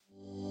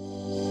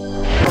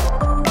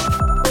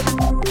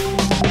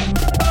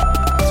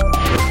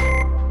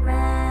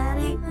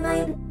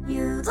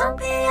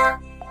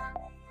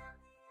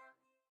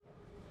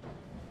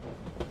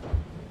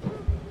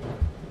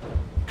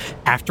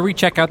after we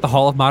check out the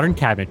Hall of Modern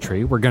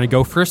Cabinetry, we're going to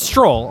go for a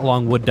stroll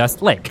along Wood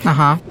Dust Lake.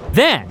 Uh-huh.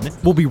 Then,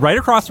 we'll be right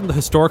across from the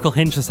Historical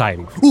Hinge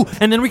Society. Ooh,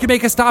 and then we can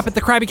make a stop at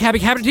the Krabby Cabby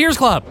Cabineters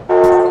Club.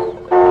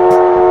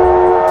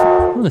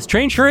 Ooh, this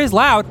train sure is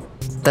loud.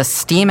 The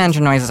steam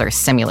engine noises are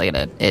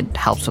simulated. It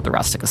helps with the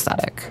rustic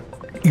aesthetic.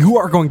 You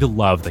are going to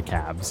love the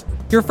cabs.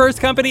 Your first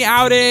company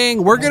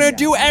outing. We're going to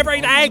do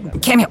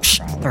everything. Cameo, shh.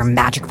 There are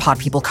magic pod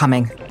people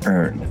coming.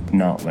 Earn,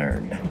 not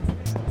learn.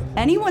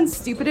 Anyone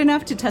stupid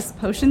enough to test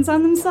potions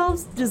on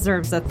themselves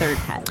deserves a third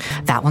head.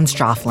 That one's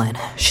Jocelyn.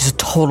 She's a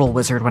total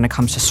wizard when it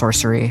comes to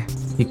sorcery.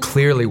 He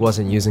clearly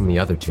wasn't using the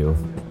other two.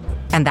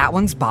 And that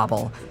one's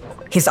Bobble.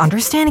 His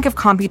understanding of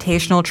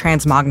computational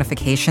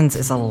transmognifications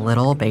is a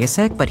little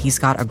basic, but he's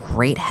got a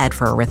great head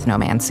for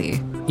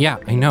arithnomancy. Yeah,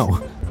 I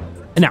know.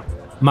 Now,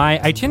 my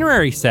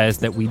itinerary says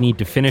that we need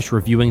to finish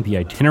reviewing the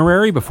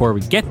itinerary before we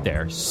get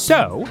there,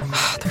 so...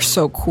 They're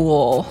so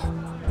cool.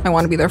 I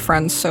want to be their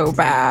friend so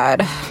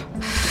bad.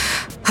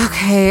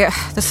 Okay,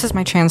 this is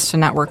my chance to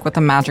network with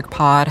the magic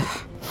pod.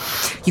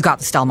 You got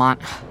this,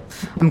 Delmont.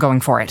 I'm going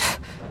for it.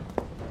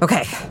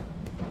 Okay.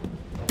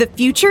 The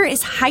future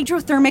is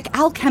hydrothermic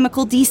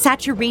alchemical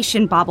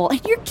desaturation, Bobble,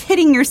 and you're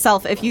kidding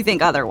yourself if you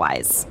think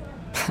otherwise.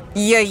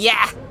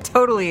 Yeah,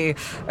 totally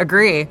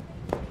agree.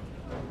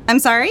 I'm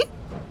sorry?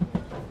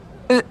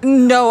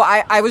 No,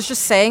 I was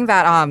just saying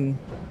that,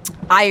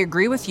 I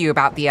agree with you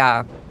about the,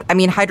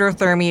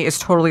 hydrothermy is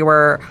totally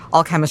where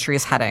all chemistry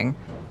is heading.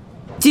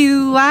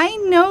 Do I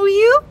know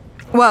you?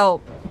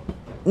 Well,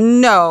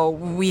 no,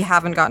 we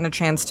haven't gotten a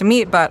chance to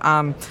meet, but,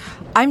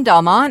 I'm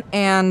Delmont,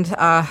 and,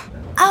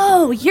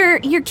 Oh,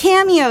 you're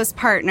Cameo's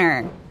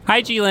partner.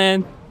 Hi,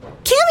 G-Lan.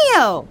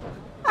 Cameo!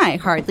 I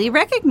hardly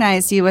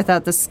recognize you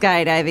without the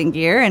skydiving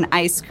gear and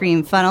ice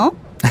cream funnel.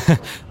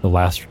 The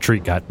last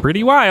retreat got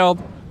pretty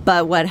wild.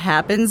 But what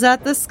happens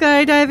at the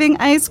skydiving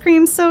ice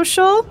cream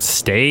social?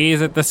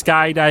 Stays at the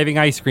skydiving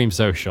ice cream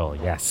social.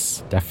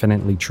 Yes,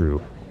 definitely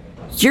true.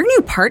 Your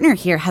new partner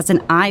here has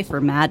an eye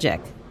for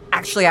magic.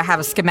 Actually, I have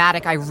a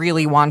schematic I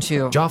really want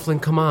to. Jocelyn,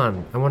 come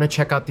on. I want to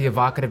check out the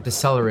evocative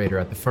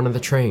decelerator at the front of the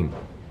train.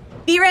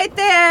 Be right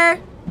there.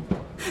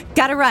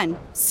 Gotta run.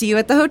 See you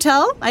at the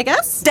hotel, I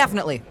guess?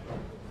 Definitely.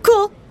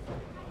 Cool.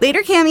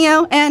 Later,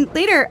 Cameo. And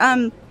later,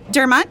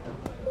 Dermot.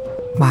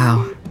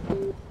 Wow.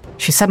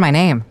 She said my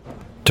name.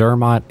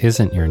 Dermot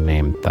isn't your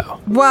name,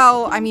 though.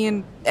 Well,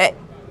 it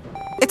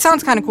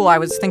sounds kind of cool. I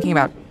was thinking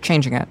about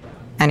changing it.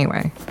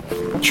 Anyway.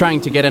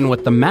 Trying to get in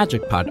with the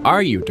magic pod,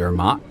 are you,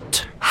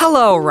 Dermot?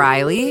 Hello,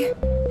 Riley.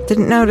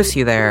 Didn't notice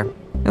you there.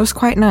 It was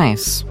quite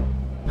nice.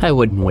 I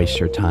wouldn't waste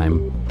your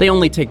time. They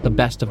only take the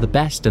best of the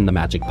best in the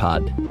magic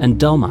pod. And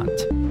Delmont,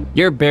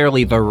 you're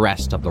barely the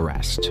rest of the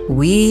rest.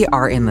 We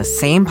are in the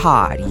same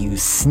pod, you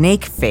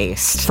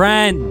snake-faced.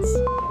 Friends!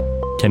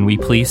 Can we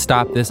please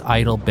stop this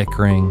idle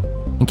bickering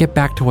and get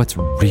back to what's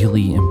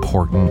really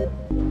important?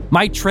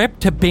 My trip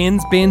to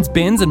bins,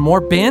 and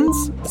more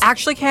bins?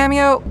 Actually,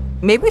 Cameo,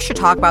 maybe we should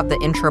talk about the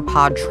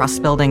intrapod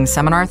trust-building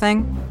seminar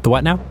thing. The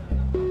what now?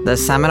 The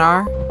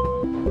seminar?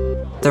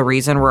 The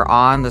reason we're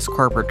on this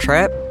corporate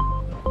trip?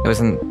 It was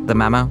in the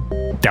memo.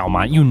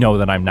 Delmont, you know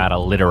that I'm not a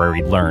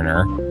literary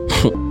learner.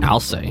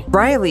 I'll say.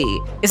 Riley,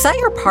 is that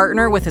your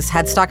partner with his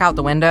head stuck out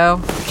the window?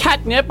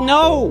 Catnip,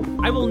 no!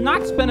 I will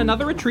not spend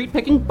another retreat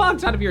picking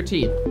bugs out of your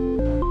teeth.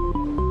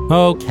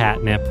 Oh,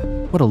 Catnip.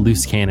 What a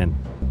loose cannon,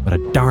 but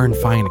a darn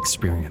fine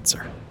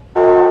experiencer.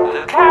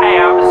 The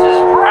campus is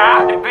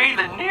proud to be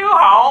the new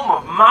home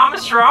of Mama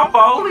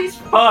Stromboli's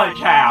Fudge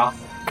House.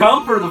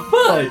 Come for the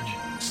fudge.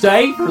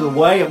 Stay for the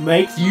way it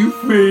makes you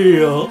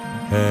feel.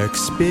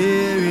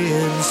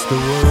 Experience the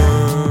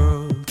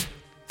world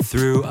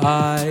through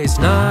eyes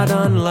not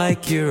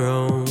unlike your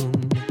own.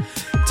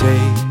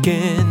 Take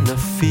in the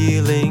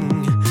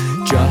feeling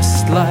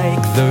just like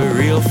the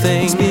real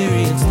thing.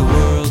 Experience the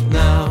world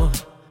now.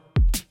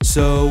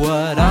 So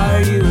what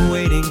are you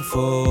waiting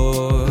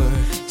for?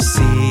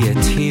 See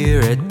it,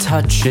 hear it,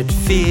 touch it,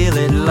 feel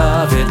it,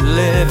 love it,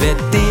 live it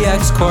the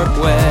X-Corp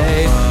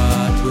way.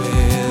 What will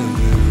you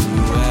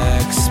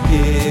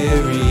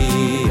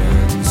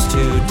experience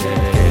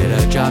today? Get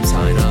a job,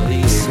 sign a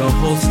lease, go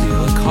hold,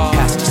 steal a car,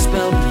 cast a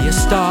spell, be a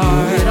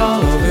star, do it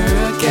all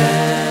over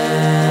again.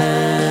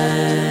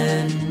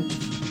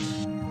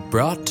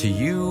 Brought to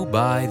you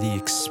by the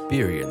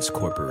Experience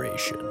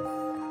Corporation.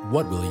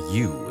 What will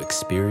you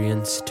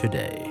experience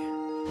today?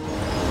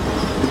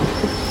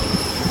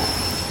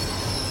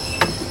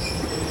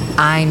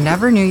 I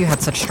never knew you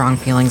had such strong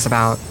feelings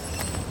about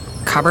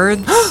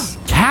cupboards.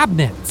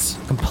 Cabinets!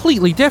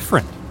 Completely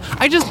different.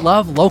 I just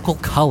love local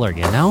color,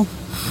 you know?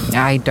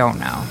 I don't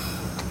know.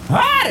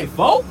 Howdy,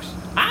 folks.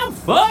 I'm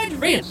Fudge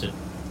Vincent,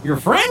 your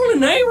friendly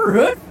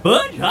neighborhood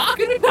fudge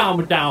hawking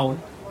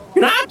automaton.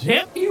 Can I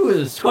tempt you with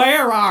a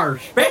square of our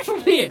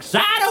specialty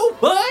Excito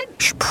fudge?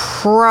 Should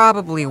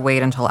probably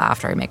wait until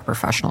after I make a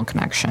professional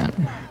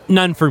connection.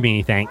 None for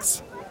me,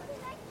 thanks.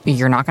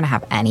 You're not going to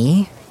have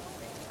any?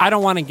 I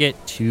don't want to get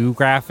too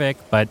graphic,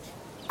 but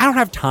I don't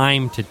have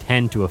time to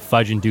tend to a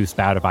fudge-induced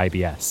bout of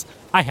IBS.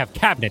 I have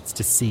cabinets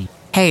to see.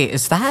 Hey,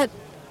 is that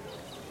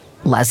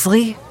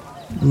Leslie?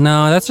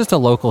 No, that's just a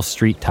local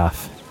street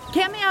tough.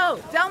 Cameo!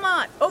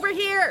 Delmont! Over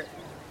here!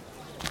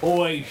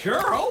 Boy,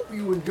 sure hope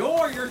you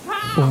enjoy your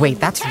time. Wait,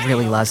 that's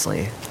really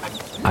Leslie.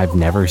 I've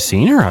never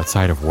seen her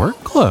outside of work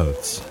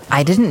clothes.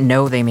 I didn't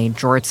know they made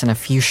jorts and a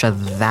fuchsia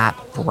that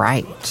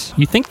bright.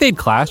 You think they'd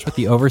clash with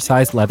the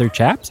oversized leather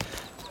chaps?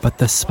 But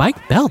the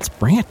spiked belts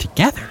bring it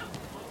together.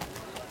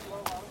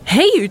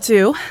 Hey, you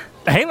two.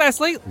 Hey,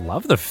 Leslie.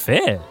 Love the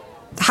fit.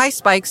 Hi,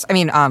 Spikes.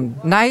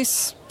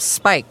 Nice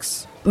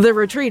spikes. The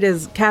retreat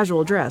is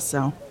casual dress,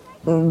 so.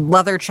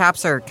 Leather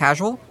chaps are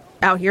casual?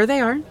 Out here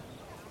they are.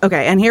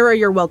 Okay, and here are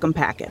your welcome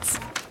packets.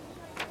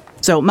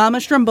 So, Mama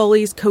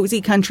Stromboli's Cozy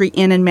Country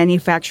Inn and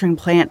Manufacturing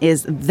Plant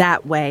is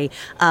that way.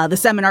 The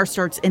seminar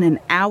starts in an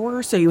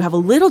hour, so you have a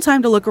little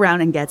time to look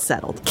around and get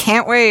settled.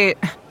 Can't wait.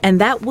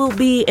 And that will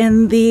be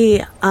in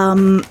the,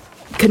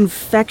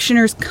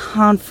 Confectioner's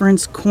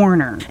Conference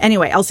Corner.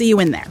 Anyway, I'll see you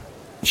in there.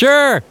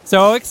 Sure.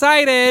 So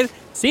excited.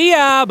 See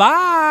ya.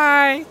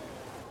 Bye.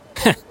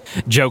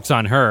 Joke's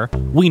on her.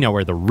 We know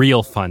where the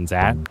real fun's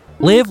at.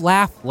 Live,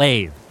 laugh,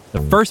 lathe. The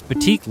first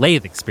boutique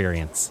lathe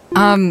experience.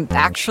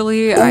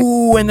 Actually,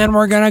 Ooh, and then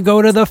we're gonna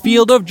go to the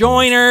Field of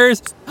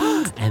Joiners.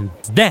 And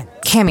then...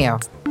 Cameo.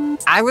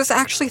 I was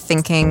actually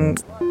thinking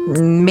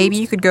maybe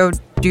you could go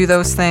do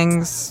those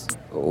things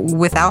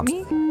without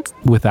me?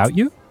 Without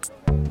you?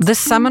 This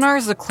seminar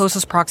is the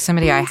closest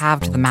proximity I have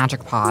to the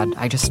Magic Pod.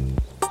 I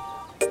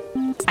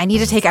need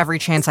to take every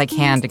chance I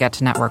can to get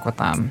to network with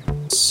them.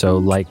 So,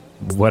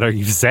 what are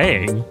you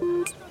saying?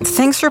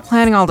 Thanks for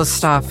planning all this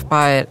stuff,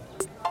 but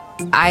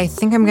I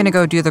think I'm gonna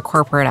go do the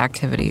corporate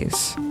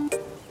activities.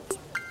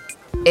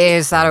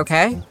 Is that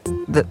okay?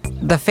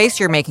 The face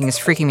you're making is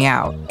freaking me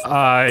out.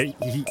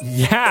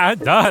 Yeah,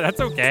 duh, that's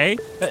okay.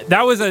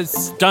 That was a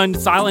stunned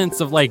silence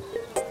of,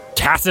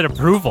 tacit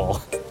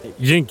approval.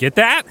 You didn't get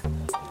that?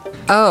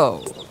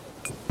 Oh,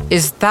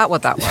 is that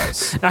what that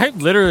was? I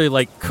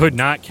literally, could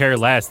not care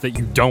less that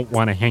you don't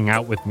want to hang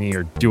out with me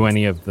or do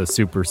any of the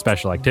super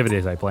special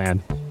activities I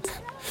planned.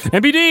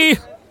 MBD!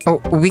 Oh,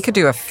 we could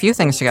do a few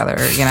things together,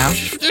 you know?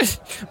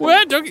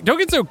 What? Don't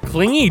get so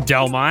clingy,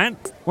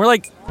 Delmont. We're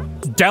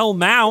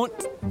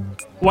Delmount.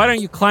 Why don't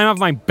you climb off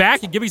my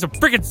back and give me some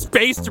freaking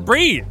space to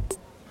breathe?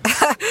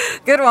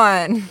 Good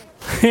one.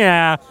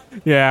 Yeah,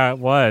 it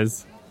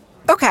was.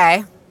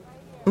 Okay.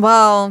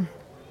 Well,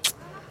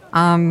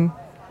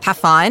 have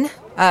fun.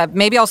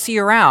 Maybe I'll see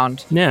you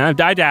around. Yeah,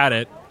 I doubt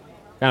it.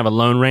 Kind of a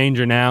lone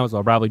ranger now, so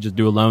I'll probably just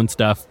do alone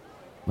stuff.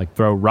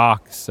 Throw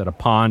rocks at a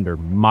pond or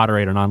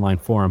moderate an online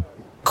forum.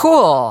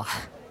 Cool.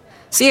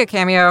 See ya,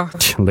 Cameo.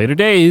 Later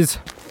days.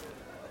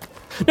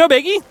 No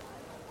biggie.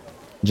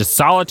 Just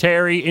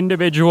solitary,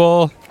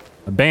 individual,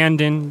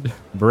 abandoned,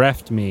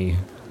 bereft me.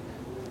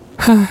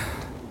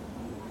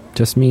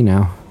 Just me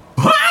now.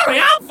 Howdy,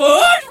 I'm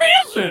Fudge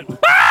Vincent.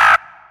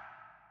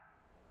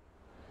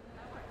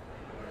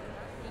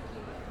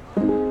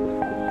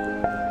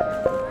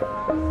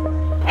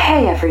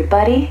 Hey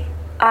everybody,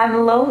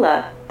 I'm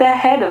Lola, the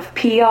head of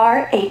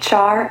PR,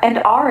 HR, and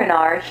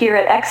R&R here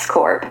at X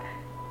Corp.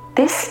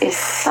 This is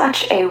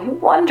such a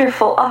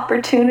wonderful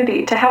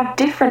opportunity to have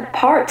different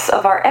parts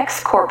of our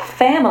X Corp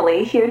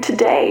family here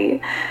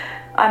today.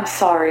 I'm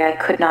sorry I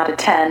could not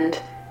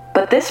attend,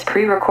 but this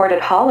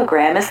pre-recorded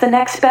hologram is the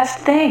next best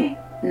thing.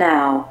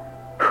 Now,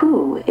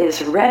 who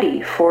is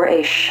ready for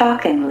a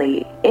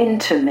shockingly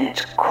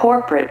intimate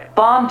corporate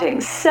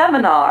bonding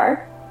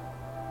seminar?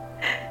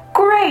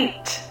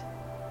 Great!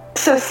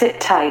 So sit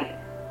tight,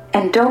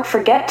 and don't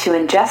forget to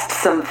ingest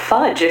some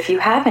fudge if you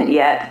haven't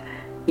yet.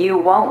 You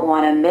won't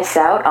want to miss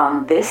out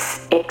on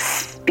this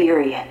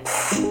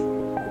experience.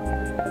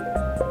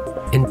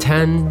 In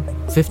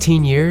 10,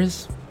 15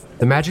 years,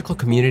 the magical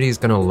community is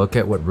going to look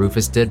at what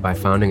Rufus did by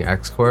founding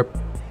X Corp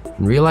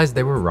and realize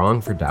they were wrong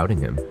for doubting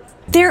him.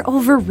 They're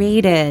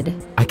overrated.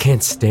 I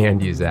can't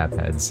stand you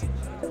zapheads.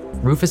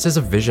 Rufus is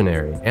a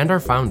visionary and our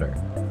founder.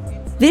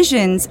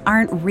 Visions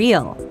aren't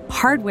real.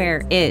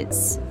 Hardware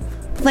is.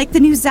 Like the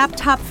new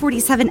Zaptop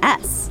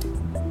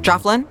 47S.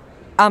 Jocelyn?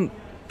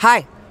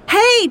 Hi.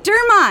 Hey,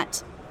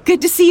 Dermont!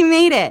 Good to see you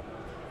made it.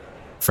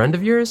 Friend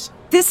of yours?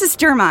 This is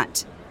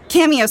Dermont,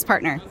 Cameo's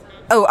partner.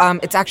 Oh,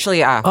 it's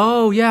actually,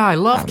 Oh, yeah, I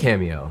love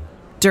Cameo.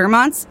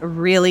 Dermont's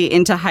really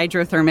into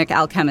hydrothermic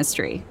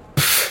alchemistry.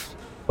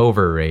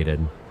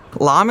 Overrated.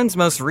 Lahman's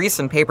most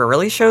recent paper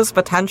really shows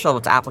potential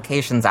with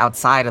applications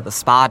outside of the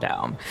spa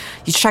dome.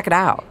 You should check it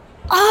out.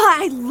 Oh,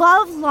 I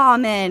love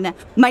Lahman.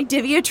 My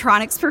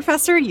Diviotronics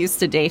professor used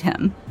to date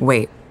him.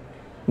 Wait,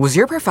 was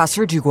your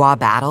professor Dugois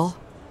Battle?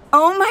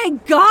 Oh my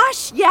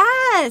gosh,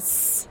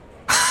 yes!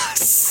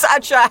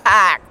 Such a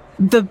hack!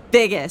 The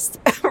biggest.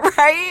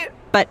 Right?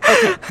 But,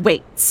 okay,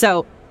 wait,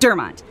 so,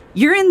 Dermont,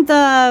 you're in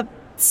the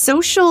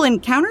Social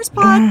Encounters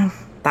Pod?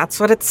 That's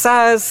what it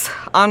says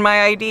on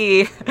my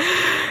ID.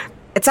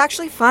 It's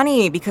actually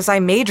funny because I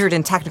majored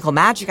in technical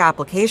magic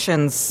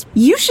applications.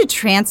 You should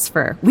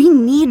transfer. We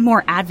need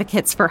more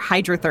advocates for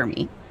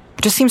hydrothermy.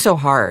 It just seems so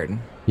hard.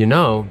 You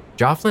know,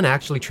 Jocelyn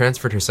actually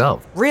transferred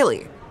herself.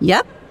 Really?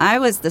 Yep, I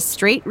was the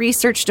straight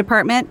research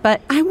department,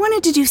 but I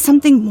wanted to do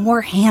something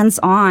more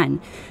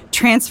hands-on.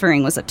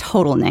 Transferring was a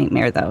total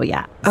nightmare, though,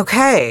 yeah.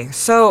 Okay,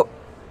 so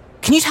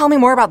can you tell me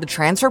more about the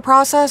transfer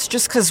process?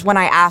 Just because when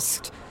I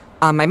asked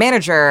my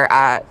manager,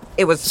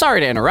 it was...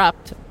 Sorry to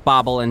interrupt,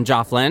 Bobble and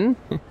Jofflin.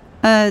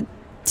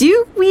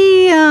 Do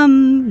we,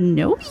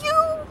 know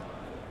you?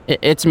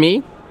 It's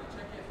me.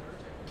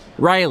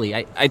 Riley,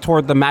 I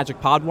toured the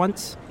Magic Pod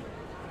once.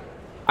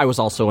 I was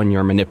also in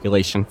your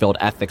manipulation-filled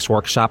ethics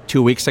workshop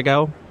 2 weeks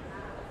ago.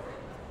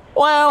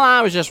 Well,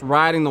 I was just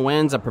riding the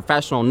winds of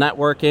professional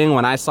networking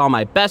when I saw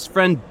my best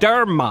friend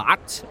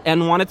Dermot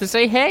and wanted to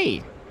say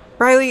hey.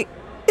 Riley,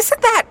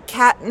 isn't that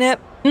catnip?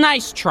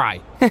 Nice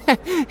try.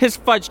 His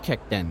fudge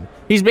kicked in.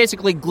 He's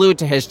basically glued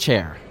to his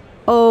chair.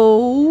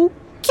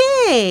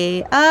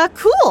 Okay,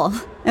 cool.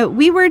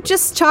 We were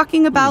just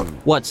talking about...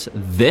 What's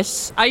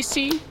this I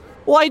see?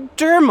 Why,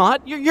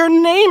 Dermot, your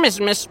name is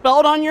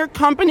misspelled on your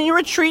company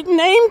retreat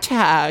name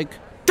tag.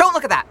 Don't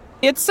look at that.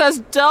 It says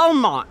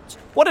Delmont.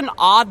 What an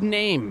odd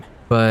name.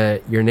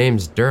 But your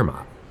name's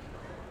Dermot.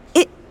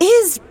 It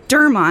is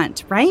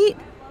Dermont, right?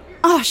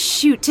 Oh,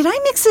 shoot. Did I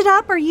mix it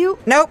up? Are you...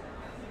 Nope.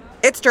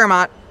 It's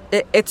Dermot.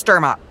 It's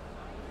Dermot.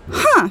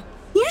 Huh.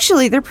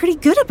 Usually they're pretty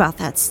good about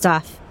that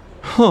stuff.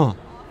 Huh.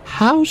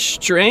 How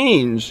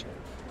strange.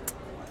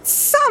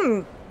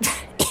 Some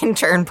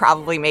intern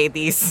probably made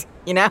these,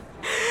 you know?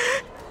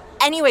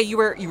 Anyway, you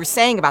were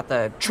saying about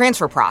the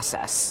transfer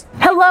process.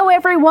 Hello,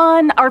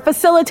 everyone. Our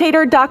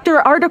facilitator, Dr.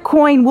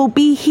 Articoin, will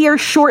be here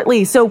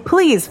shortly, so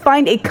please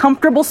find a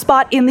comfortable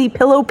spot in the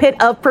pillow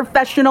pit of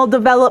professional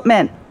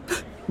development.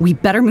 We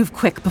better move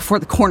quick before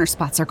the corner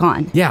spots are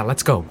gone. Yeah,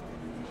 let's go.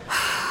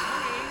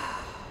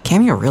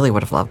 Cameo really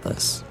would have loved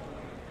this.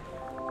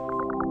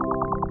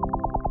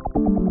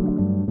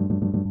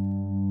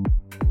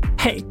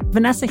 Hey,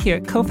 Vanessa here,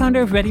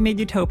 co-founder of Ready Made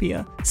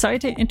Utopia. Sorry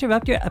to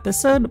interrupt your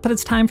episode, but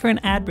it's time for an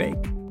ad break.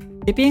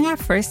 It being our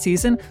first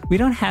season, we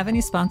don't have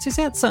any sponsors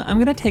yet, so I'm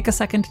going to take a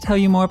second to tell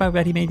you more about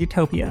Ready Made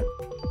Utopia.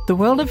 The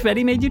world of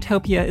Ready Made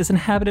Utopia is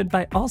inhabited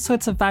by all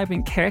sorts of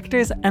vibrant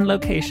characters and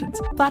locations,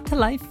 brought to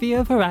life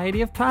via a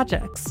variety of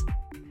projects.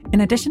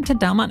 In addition to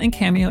Delmont and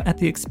Cameo at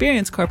the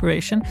Experience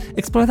Corporation,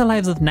 explore the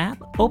lives of Nap,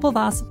 Opal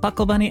Voss,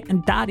 Buckle Bunny,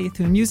 and Dottie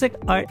through music,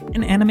 art,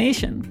 and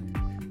animation.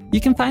 You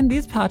can find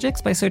these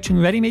projects by searching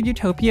Ready Made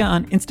Utopia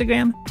on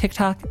Instagram,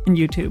 TikTok, and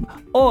YouTube,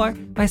 or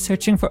by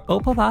searching for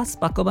Opal Voss,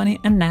 Buckle Bunny,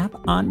 and Nap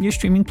on your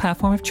streaming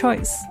platform of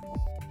choice.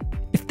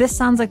 If this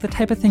sounds like the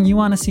type of thing you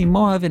want to see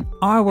more of in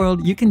our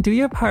world, you can do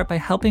your part by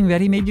helping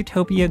Ready Made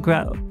Utopia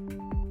grow.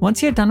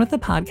 Once you're done with the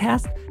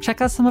podcast, check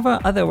out some of our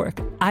other work.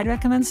 I'd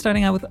recommend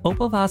starting out with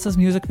Opal Voss's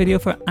music video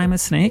for I'm a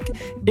Snake.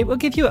 It will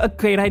give you a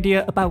great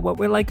idea about what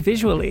we're like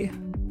visually.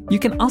 You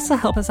can also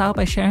help us out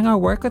by sharing our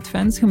work with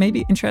friends who may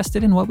be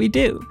interested in what we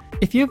do.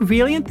 If you're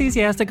really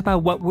enthusiastic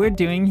about what we're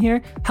doing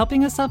here,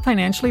 helping us out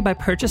financially by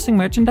purchasing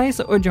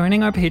merchandise or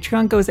joining our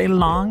Patreon goes a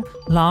long,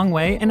 long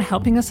way in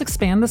helping us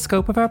expand the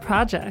scope of our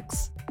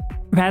projects.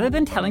 Rather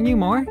than telling you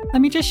more,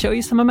 let me just show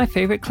you some of my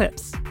favorite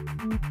clips.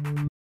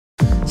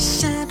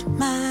 Shed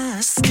my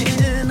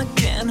skin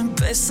again,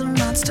 embrace the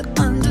monster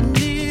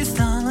underneath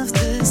all of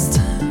this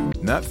time.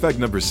 Not fact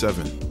number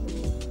 7.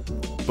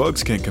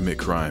 Bugs can't commit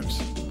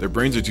crimes. Their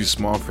brains are too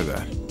small for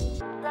that.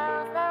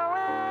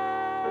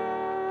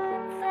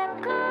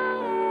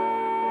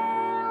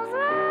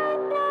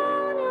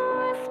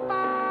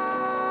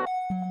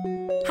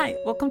 Hi,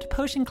 welcome to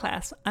Potion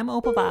Class. I'm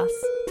Opal Voss.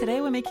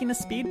 Today we're making a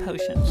speed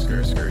potion.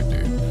 Skirt, skirt,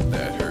 dude.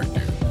 That hurt,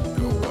 dude.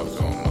 Go bugs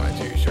on my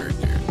t-shirt,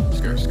 dude.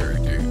 Skirt, skirt,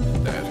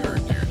 dude. That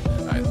hurt,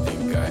 dude. I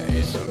think I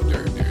ate some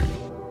dirt, dude.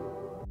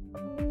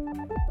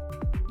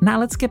 Now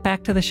let's get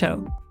back to the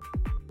show.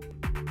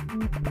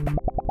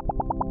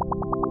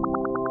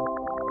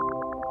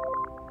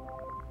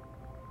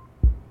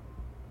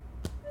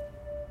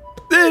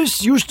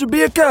 This used to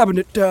be a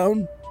cabinet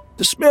town.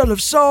 The smell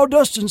of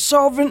sawdust and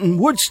solvent and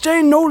wood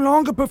stain no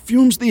longer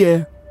perfumes the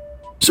air.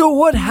 So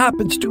what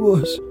happens to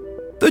us,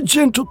 the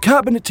gentle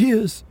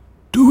cabineters?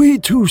 Do we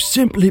too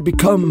simply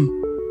become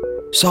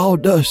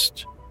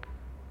sawdust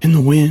in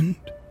the wind?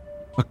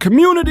 A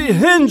community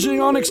hinging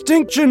on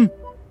extinction?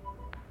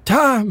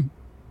 Time,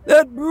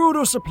 that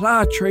brutal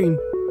supply train,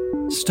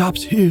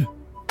 stops here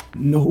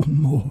no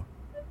more.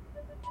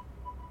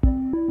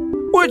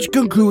 Which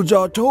concludes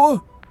our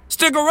tour.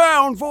 Stick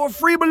around for a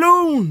free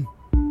balloon.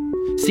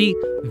 See,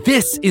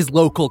 this is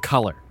local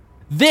color.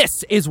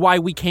 This is why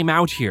we came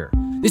out here.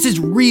 This is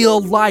real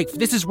life.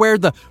 This is where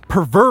the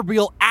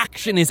proverbial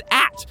action is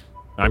at.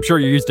 I'm sure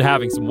you're used to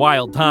having some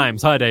wild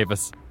times, huh,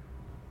 Davis?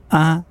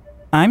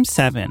 I'm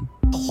 7.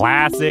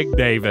 Classic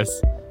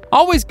Davis.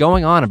 Always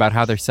going on about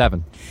how they're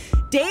 7.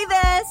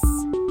 Davis!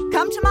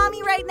 Come to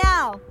mommy right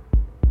now.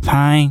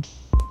 Fine.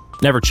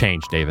 Never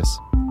change, Davis.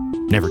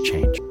 Never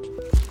change.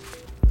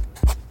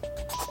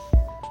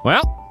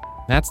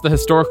 Well, that's the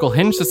Historical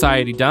Hinge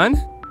Society done.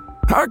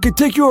 I could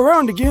take you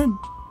around again.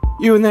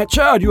 You and that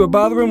child you were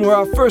bothering were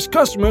our first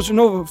customers in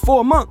over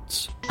 4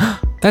 months.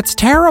 That's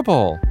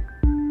terrible.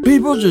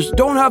 People just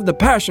don't have the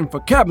passion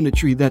for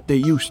cabinetry that they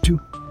used to.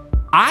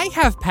 I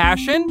have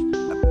passion.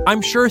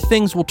 I'm sure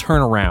things will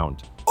turn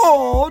around.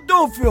 Oh,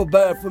 don't feel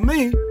bad for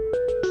me.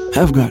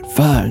 I've got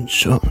fire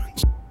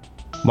insurance.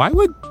 Why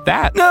would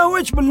that? Now,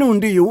 which balloon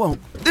do you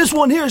want? This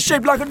one here is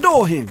shaped like a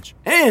door hinge,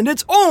 and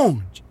it's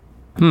orange.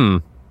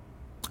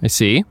 I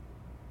see.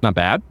 Not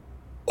bad.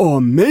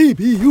 Or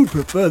maybe you'd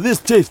prefer this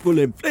tasteful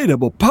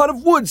inflatable pot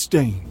of wood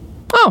stain.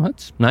 Oh,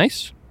 that's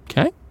nice.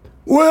 Okay.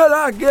 Well,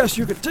 I guess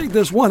you could take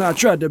this one I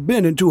tried to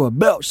bend into a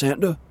belt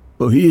sander,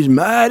 but he's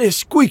mighty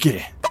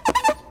squeaky.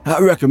 I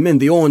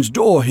recommend the orange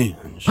door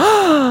hinge.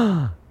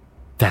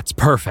 That's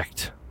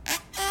perfect.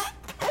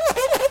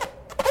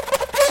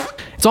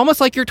 It's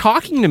almost like you're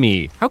talking to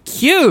me. How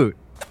cute.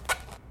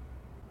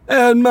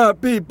 And my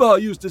people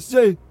used to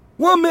say,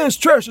 one man's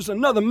trash is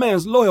another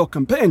man's loyal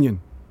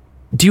companion.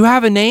 Do you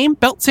have a name,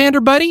 Belt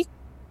Sander Buddy?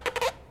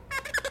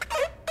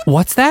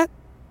 What's that?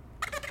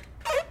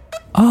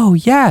 Oh,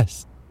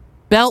 yes.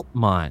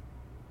 Beltmont.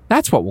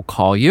 That's what we'll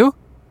call you.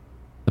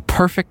 The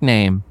perfect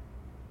name.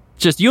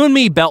 Just you and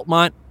me,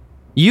 Beltmont.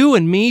 You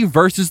and me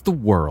versus the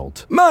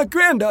world. My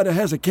granddaughter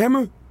has a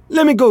camera.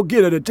 Let me go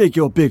get her to take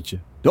your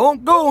picture.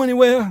 Don't go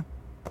anywhere.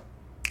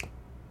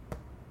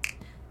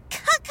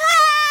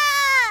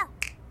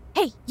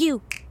 Hey,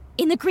 you,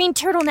 in the green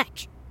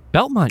turtleneck.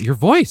 Beltmont, your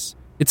voice.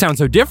 It sounds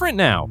so different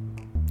now.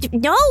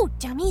 No,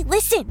 dummy,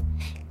 listen.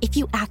 If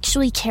you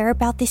actually care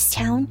about this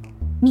town,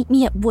 meet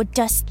me at Wood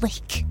Dust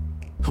Lake.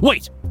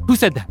 Wait, who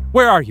said that?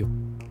 Where are you?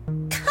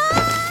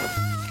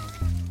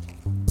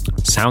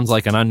 Sounds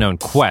like an unknown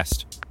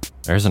quest.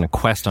 There isn't a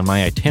quest on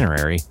my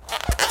itinerary.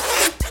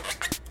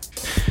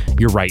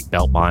 You're right,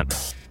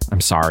 Beltmont.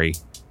 I'm sorry.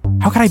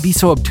 How could I be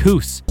so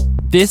obtuse?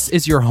 This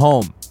is your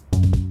home.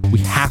 We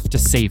have to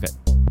save it.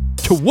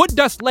 To Wood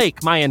Dust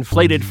Lake, my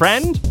inflated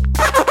friend.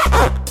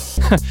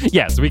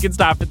 Yes, we can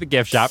stop at the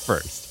gift shop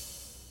first.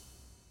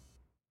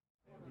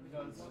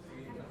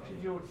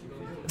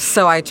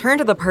 So I turn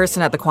to the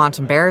person at the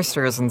Quantum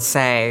Barristers and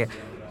say,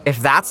 if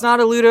that's not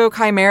a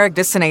ludo-chimeric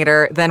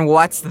dissonator, then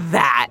what's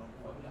that?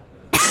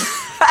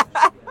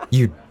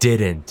 You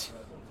didn't.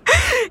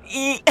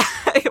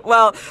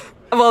 Well,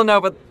 no,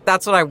 but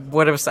that's what I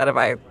would have said if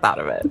I thought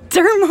of it.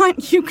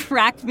 Dermont, you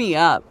cracked me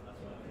up.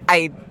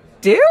 I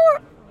do?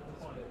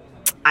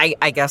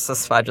 I guess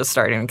this fudge is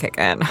starting to kick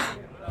in.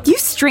 You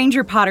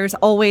stranger potters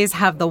always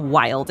have the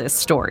wildest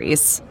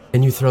stories.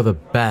 And you throw the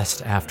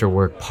best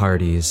after-work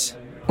parties.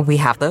 We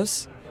have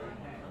those?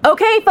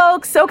 Okay,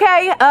 folks,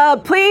 okay.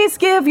 Please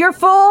give your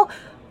full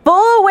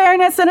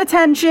awareness and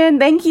attention.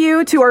 Thank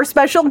you to our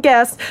special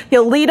guest.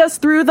 He'll lead us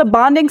through the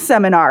bonding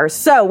seminar.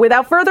 So,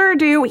 without further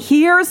ado,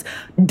 here's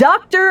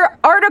Dr.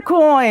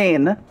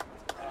 Articoin.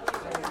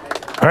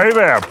 Hey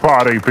there,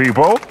 party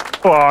people.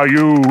 Are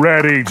you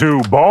ready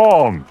to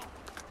bond?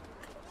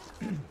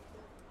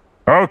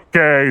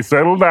 Okay,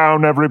 settle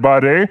down,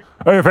 everybody.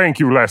 Thank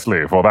you,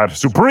 Leslie, for that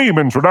supreme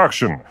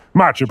introduction.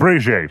 Much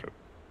appreciated.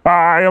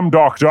 I am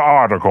Dr.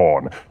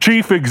 Articorn,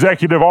 Chief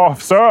Executive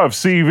Officer of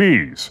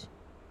CVs.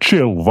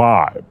 Chill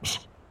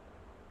vibes.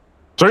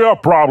 So you're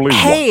probably...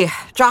 Hey,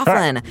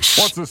 Jocelyn.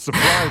 What's this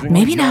surprising...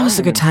 Maybe now is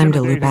a good time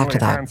to loop back to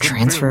that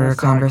transfer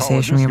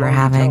conversation we were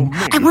having.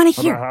 I want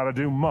to hear... how to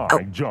do my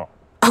job.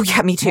 Oh,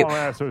 yeah, me too.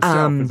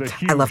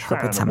 I love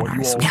corporate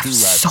seminars. We have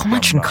so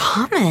much in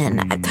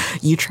common.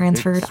 You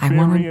transferred, I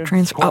want to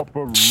transfer. Oh,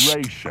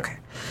 okay.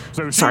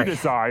 So she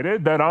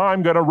decided that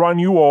I'm going to run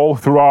you all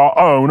through our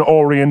own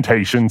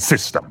orientation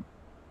system.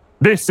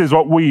 This is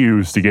what we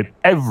use to get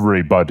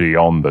everybody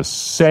on the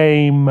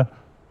same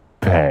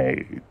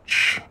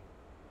page.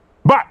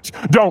 But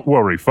don't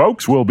worry,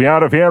 folks. We'll be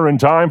out of here in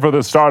time for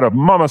the start of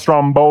Mama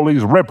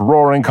Stromboli's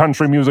rip-roaring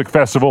country music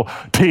festival,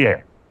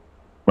 TM.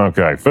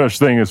 Okay, first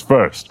thing is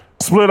first.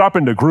 Split up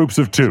into groups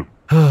of 2.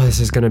 Oh, this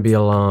is gonna be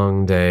a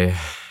long day.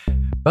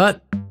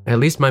 But at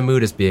least my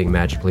mood is being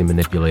magically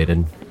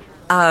manipulated.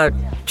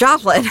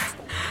 Jocelyn.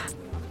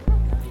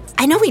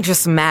 I know we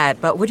just met,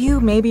 but would you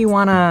maybe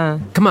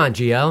wanna... Come on,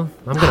 GL.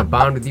 I'm gonna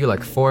bond with you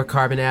like 4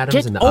 carbon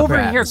atoms in the upper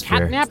atmosphere.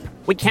 Get over here, Catnip.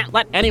 We can't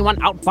let anyone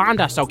outbond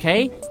us,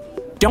 okay?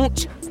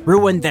 Don't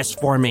ruin this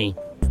for me.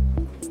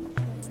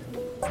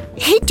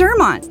 Hey,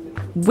 Dermont.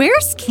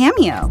 Where's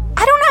Cameo?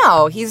 I don't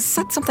know. He's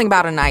said something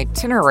about an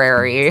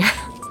itinerary.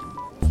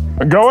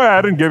 Go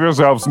ahead and give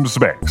yourself some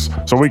space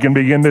so we can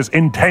begin this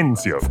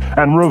intensive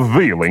and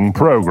revealing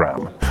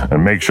program.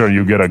 And make sure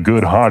you get a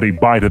good hearty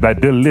bite of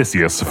that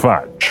delicious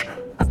fudge.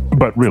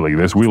 But really,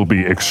 this will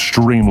be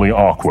extremely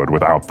awkward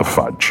without the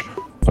fudge.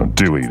 So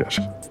do eat it.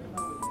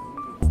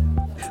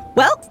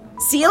 Well,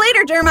 see you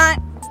later,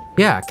 Dermont.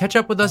 Yeah, catch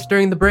up with us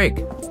during the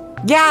break.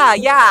 Yeah.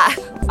 Yeah.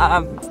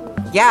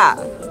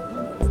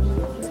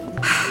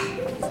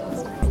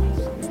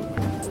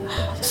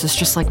 This is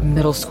just like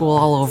middle school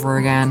all over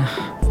again.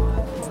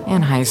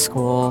 And high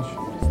school.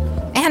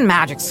 And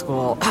magic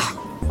school. Ugh.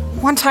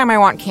 One time I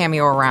want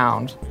Cameo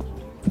around.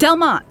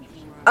 Delmont.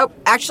 Oh,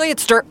 actually,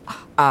 it's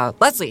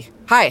Leslie.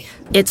 Hi.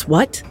 It's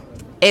what?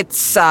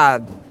 It's,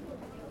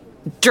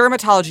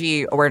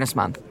 Dermatology Awareness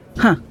Month.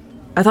 Huh.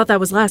 I thought that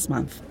was last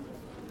month.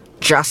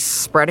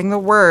 Just spreading the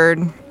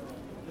word.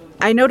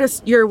 I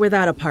noticed you're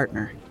without a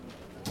partner.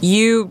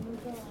 You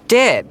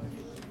did.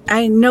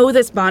 I know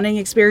this bonding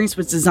experience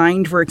was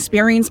designed for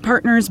experienced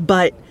partners,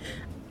 but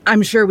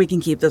I'm sure we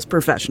can keep this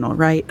professional,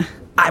 right?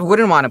 I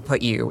wouldn't want to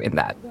put you in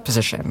that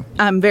position.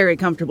 I'm very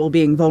comfortable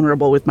being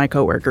vulnerable with my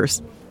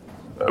coworkers.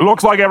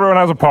 Looks like everyone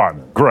has a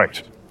partner.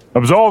 Great.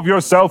 Absolve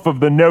yourself of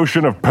the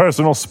notion of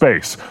personal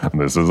space.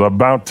 This is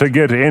about to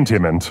get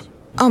intimate.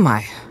 Oh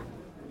my.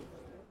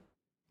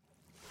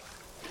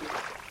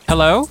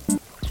 Hello?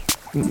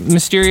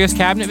 Mysterious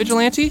cabinet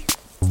vigilante?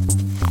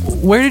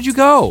 Where did you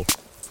go?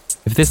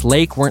 If this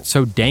lake weren't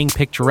so dang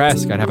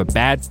picturesque, I'd have a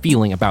bad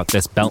feeling about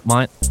this,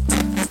 Belmont.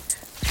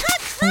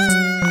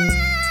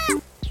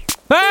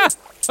 Ah!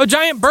 A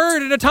giant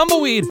bird and a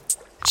tumbleweed!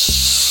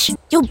 Shh!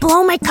 You'll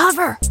blow my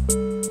cover!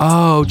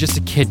 Oh, just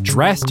a kid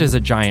dressed as a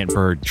giant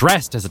bird,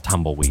 dressed as a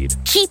tumbleweed.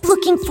 Keep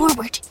looking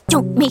forward.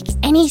 Don't make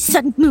any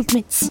sudden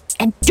movements.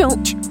 And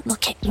don't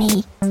look at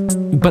me.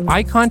 But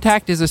eye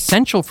contact is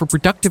essential for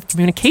productive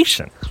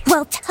communication.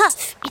 Well,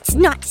 tough. It's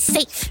not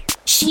safe.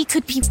 She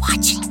could be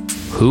watching.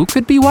 Who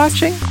could be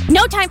watching?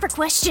 No time for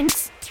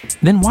questions.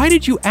 Then why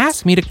did you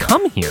ask me to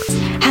come here?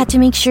 Had to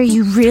make sure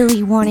you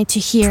really wanted to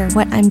hear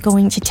what I'm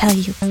going to tell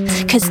you.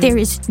 Because there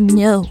is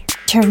no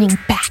turning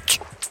back.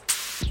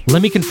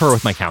 Let me confer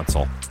with my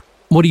counsel.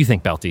 What do you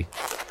think, Belty?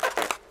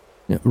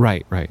 Yeah,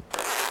 right.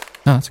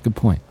 No, that's a good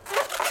point.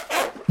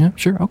 Yeah,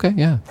 sure, okay,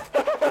 yeah.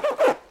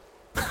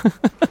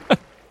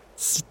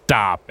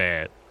 Stop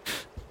it.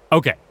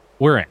 Okay,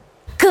 we're in.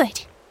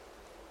 Good.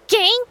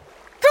 Gang,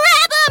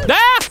 grab him!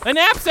 Ah! A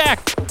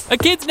knapsack! A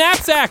kid's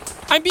knapsack!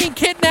 I'm being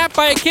kidnapped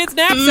by a kid's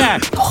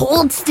knapsack!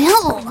 Hold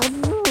still.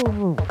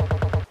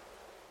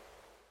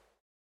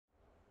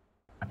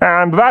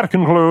 And that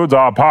concludes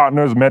our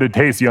partner's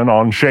meditation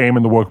on shame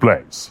in the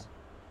workplace.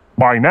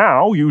 By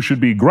now, you should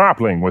be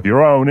grappling with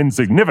your own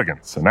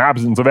insignificance and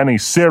absence of any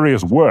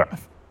serious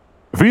worth.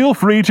 Feel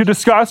free to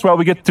discuss while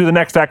we get to the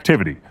next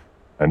activity.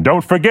 And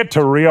don't forget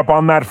to re-up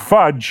on that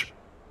fudge.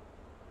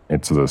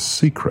 It's the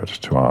secret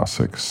to our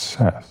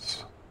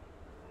success.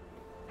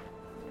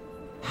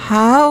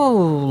 How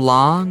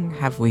long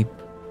have we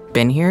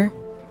been here?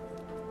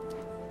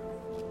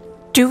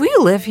 Do we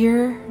live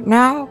here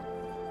now?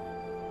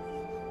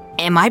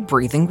 Am I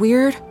breathing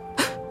weird?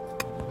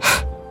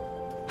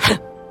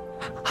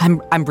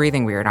 I'm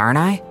breathing weird, aren't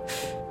I?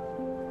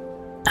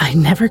 I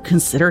never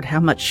considered how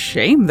much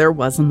shame there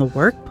was in the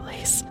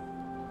workplace.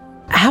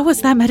 How was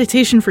that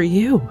meditation for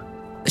you?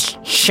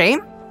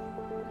 Shame?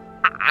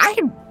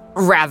 I'd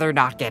rather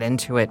not get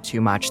into it too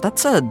much.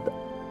 That's a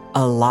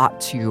lot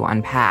to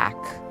unpack.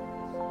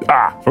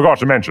 Forgot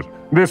to mention,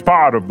 this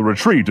part of the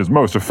retreat is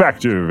most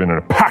effective in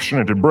a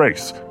passionate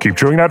embrace. Keep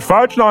chewing that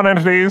fudge,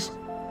 non-entities.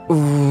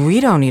 We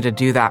don't need to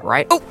do that,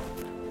 right? Oh!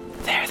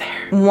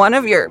 There. One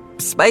of your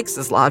spikes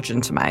is lodged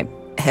into my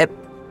hip.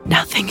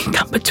 Nothing can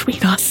come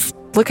between us.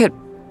 Look at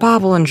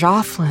Bobble and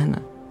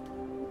Jocelyn.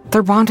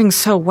 They're bonding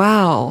so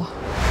well.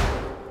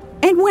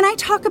 And when I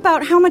talk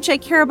about how much I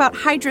care about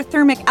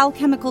hydrothermic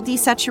alchemical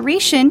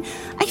desaturation,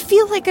 I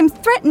feel like I'm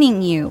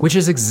threatening you. Which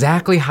is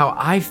exactly how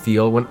I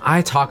feel when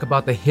I talk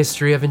about the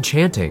history of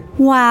enchanting.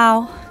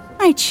 Wow,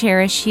 I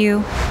cherish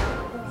you.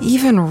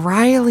 Even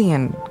Riley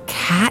and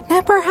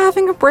Catnip are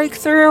having a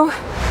breakthrough.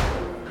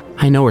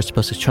 I know we're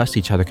supposed to trust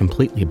each other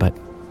completely, but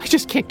I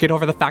just can't get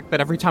over the fact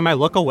that every time I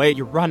look away,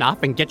 you run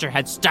off and get your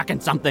head stuck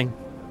in something.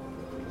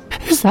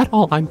 Is that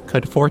all I'm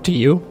good for to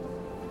you?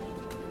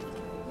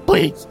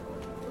 Please,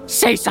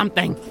 say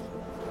something.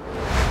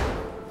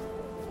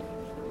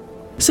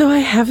 So I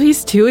have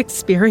these two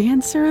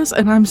experiencers,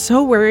 and I'm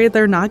so worried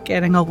they're not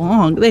getting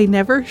along. They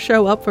never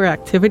show up for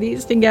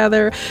activities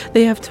together.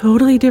 They have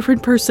totally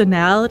different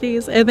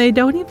personalities, and they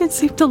don't even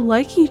seem to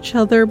like each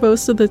other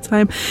most of the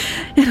time.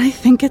 And I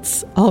think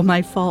it's all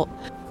my fault.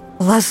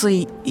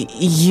 Leslie,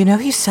 you know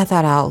you said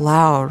that out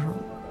loud,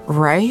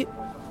 right?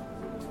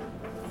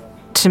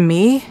 To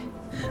me?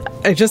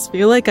 I just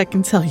feel like I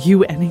can tell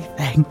you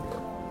anything.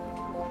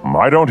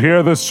 I don't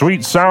hear the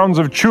sweet sounds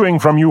of chewing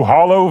from you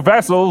hollow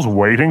vessels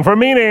waiting for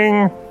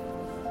meaning.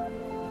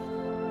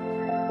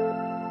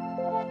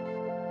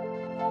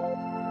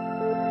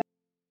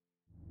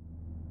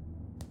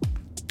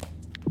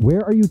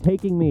 Where are you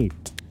taking me?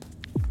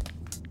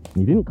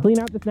 You didn't clean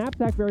out the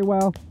knapsack very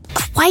well.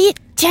 Quiet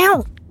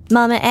down.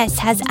 Mama S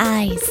has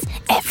eyes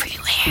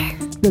everywhere.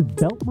 Does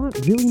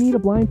Belmont really need a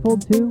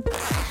blindfold too?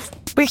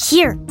 We're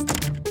here.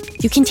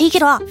 You can take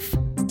it off.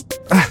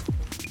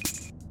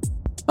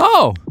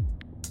 Oh,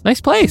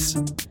 nice place.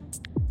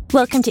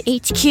 Welcome to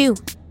HQ.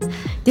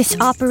 This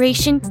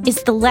operation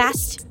is the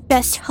last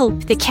best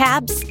hope the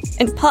cabs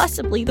and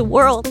possibly the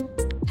world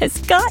has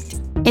got.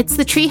 It's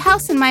the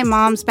treehouse in my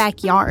mom's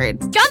backyard.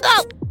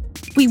 Jumbo!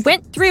 We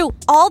went through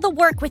all the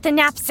work with the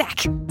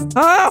knapsack.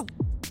 Oh!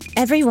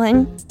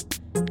 Everyone,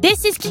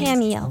 this is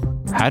Cameo.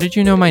 How did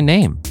you know my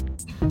name?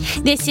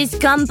 This is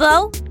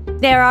Gumbo.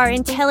 They're our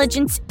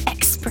intelligence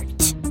expert.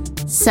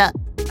 Sup?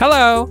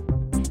 Hello.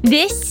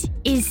 This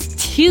is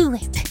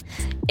Tulip,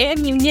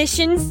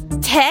 ammunitions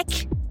tech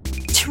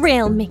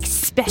trail mix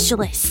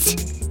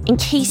specialist. in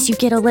case you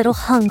get a little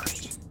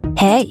hungry.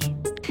 Hey.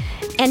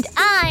 And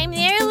I'm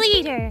their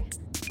leader.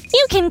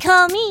 You can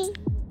call me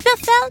the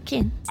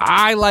Falcon.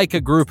 I like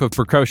a group of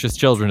precocious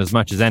children as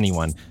much as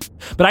anyone,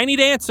 but I need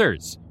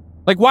answers.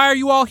 Like, why are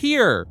you all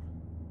here?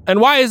 And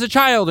why is a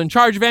child in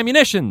charge of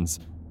ammunitions?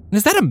 And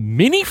is that a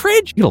mini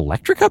fridge? You get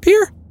electric up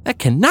here? That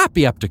cannot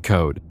be up to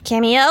code.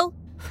 Cameo,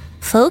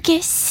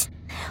 focus.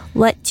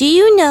 What do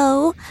you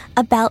know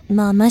about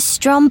Mama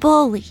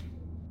Stromboli?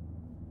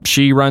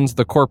 She runs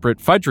the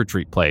corporate Fudge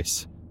retreat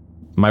place.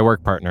 My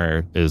work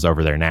partner is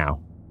over there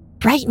now.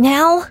 Right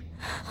now?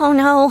 Oh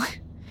no,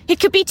 it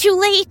could be too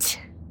late.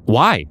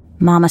 Why?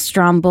 Mama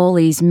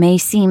Stromboli's may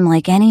seem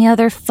like any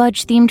other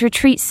Fudge-themed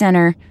retreat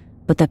center,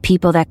 but the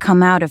people that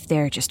come out of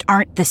there just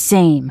aren't the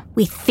same.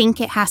 We think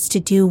it has to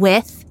do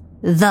with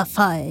the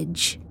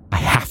Fudge. I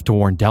have to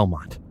warn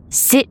Delmont.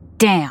 Sit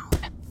down.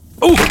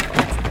 Ooh!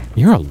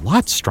 You're a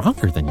lot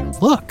stronger than you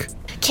look.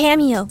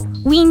 Cameo,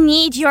 we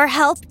need your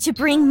help to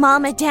bring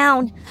Mama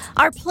down.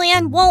 Our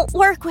plan won't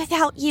work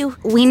without you.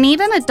 We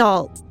need an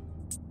adult.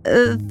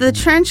 The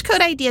trench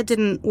coat idea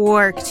didn't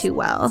work too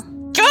well.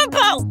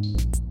 Jumbo!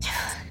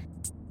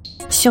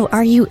 So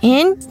are you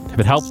in? If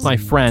it helps my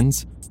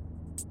friends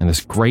and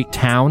this great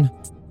town,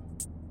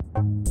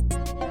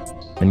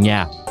 then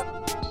yeah,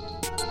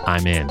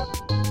 I'm in.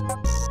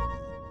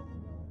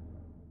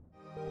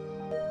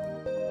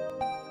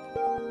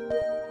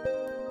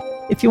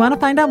 If you want to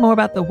find out more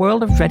about the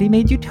world of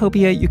Ready-Made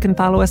Utopia, you can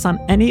follow us on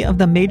any of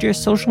the major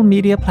social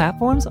media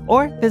platforms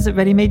or visit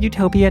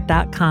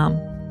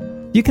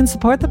readymadeutopia.com. You can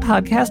support the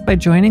podcast by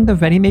joining the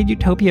Ready-Made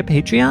Utopia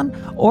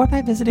Patreon or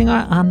by visiting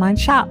our online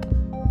shop.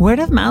 Word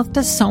of mouth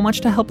does so much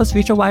to help us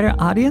reach a wider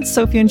audience,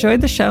 so if you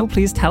enjoyed the show,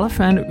 please tell a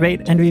friend,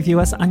 rate, and review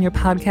us on your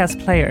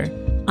podcast player.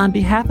 On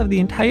behalf of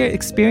the entire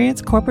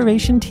Experience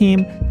Corporation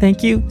team,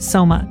 thank you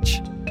so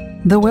much.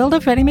 The world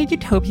of Ready-Made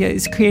Utopia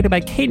is created by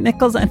Kate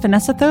Nichols and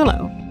Vanessa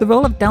Thurlow. The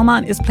role of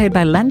Delmont is played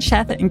by Len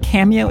Sheth, and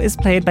Cameo is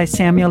played by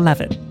Samuel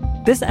Levitt.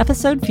 This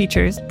episode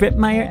features Britt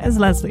Meyer as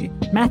Leslie,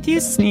 Matthew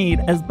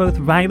Sneed as both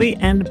Riley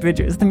and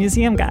Bridgers, the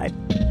museum guide.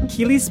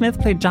 Keely Smith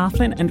played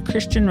Jofflin, and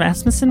Christian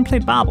Rasmussen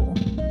played Bobble.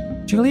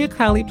 Julia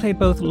Crowley played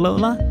both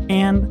Lola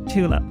and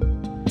Tulip.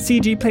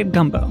 CG played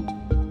Gumbo.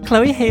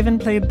 Chloe Haven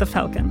played the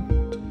Falcon.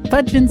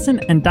 Fudge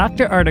Vincent and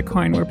Dr.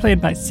 Articorn were played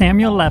by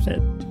Samuel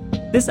Levitt.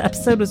 This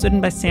episode was written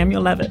by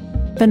Samuel Levitt.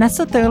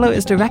 Vanessa Thurlow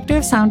is director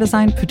of sound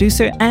design,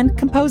 producer, and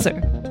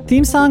composer.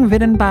 Theme song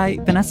written by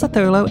Vanessa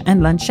Thurlow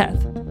and Len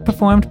Sheth,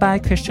 performed by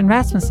Christian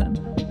Rasmussen.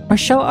 Our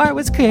show art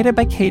was created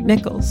by Kate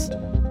Nichols.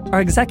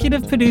 Our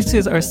executive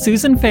producers are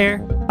Susan Fair,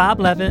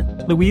 Bob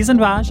Levitt, Louise and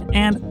Raj,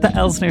 and the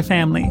Elsner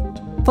family.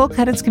 Full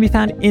credits can be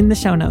found in the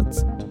show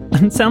notes.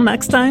 Until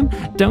next time,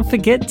 don't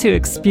forget to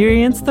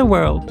experience the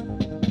world.